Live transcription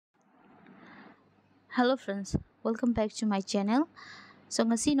Hello friends, welcome back to my channel. So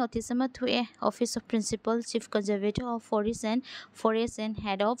ngasi notice ama thue Office of Principal Chief Conservator of Forest and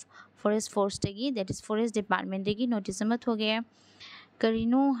Head of Forest Force tagi, that is Forest Department tagi notice ama thoge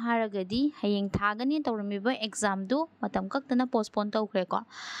karino haragadi hayeng thagani tawramiba exam do matam kaktana postpone tawkhre ko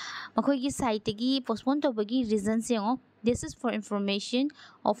makhoi gi site tagi postpone tawbagi reasons yengo. This is for information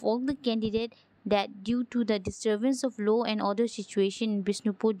of all the candidates that due to the disturbance of law and order situation in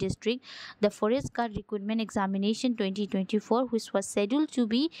Bishnupur district, the Forest Guard Recruitment Examination 2024, which was scheduled to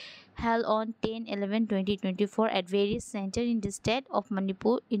be held on 10/11/2024 at various centers in the state of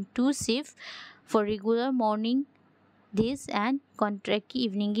Manipur in two shifts for regular morning days and contract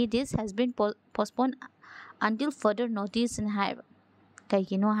evening days has been postponed until further notice and have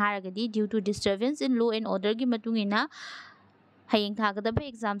kaigino haragadi due to disturbance in law and order gi matungina hayeng thagadaba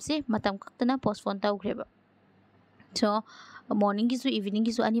exam se matam kaktana postpone tawkreba. So morning ki su evening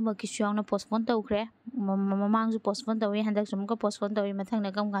ki su anima ki su na postpone tawkre mamang su postpone tawi handak sum ka postpone tawi mathang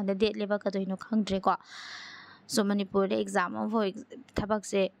na kam ganda date leba ka toino khangdre ko. So Manipur de exam of thabak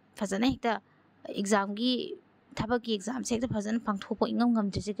se fazana hekta exam gi thabak ki exam se hekta fazana pangthopo ingam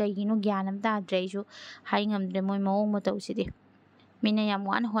ngam se kaigino gyanam ta dre su hai ngam de moi mawong ma tawsi de mina yam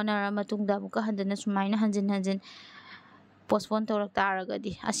wan honara matungda buka handana sumaina hanjin postpone tawrak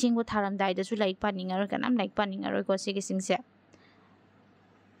taragadi asingbo tharamdai da su like paningar kanam like paningar ko se ki singse.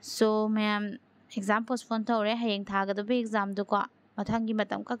 So ma'am exam postpone tawre hayeng thagada be exam do ko mathangi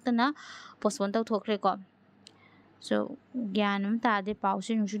matam kaktana postpone taw thokre ko. So gyanam ta de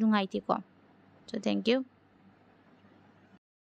pause nungsu dungai ti ko. So thank you.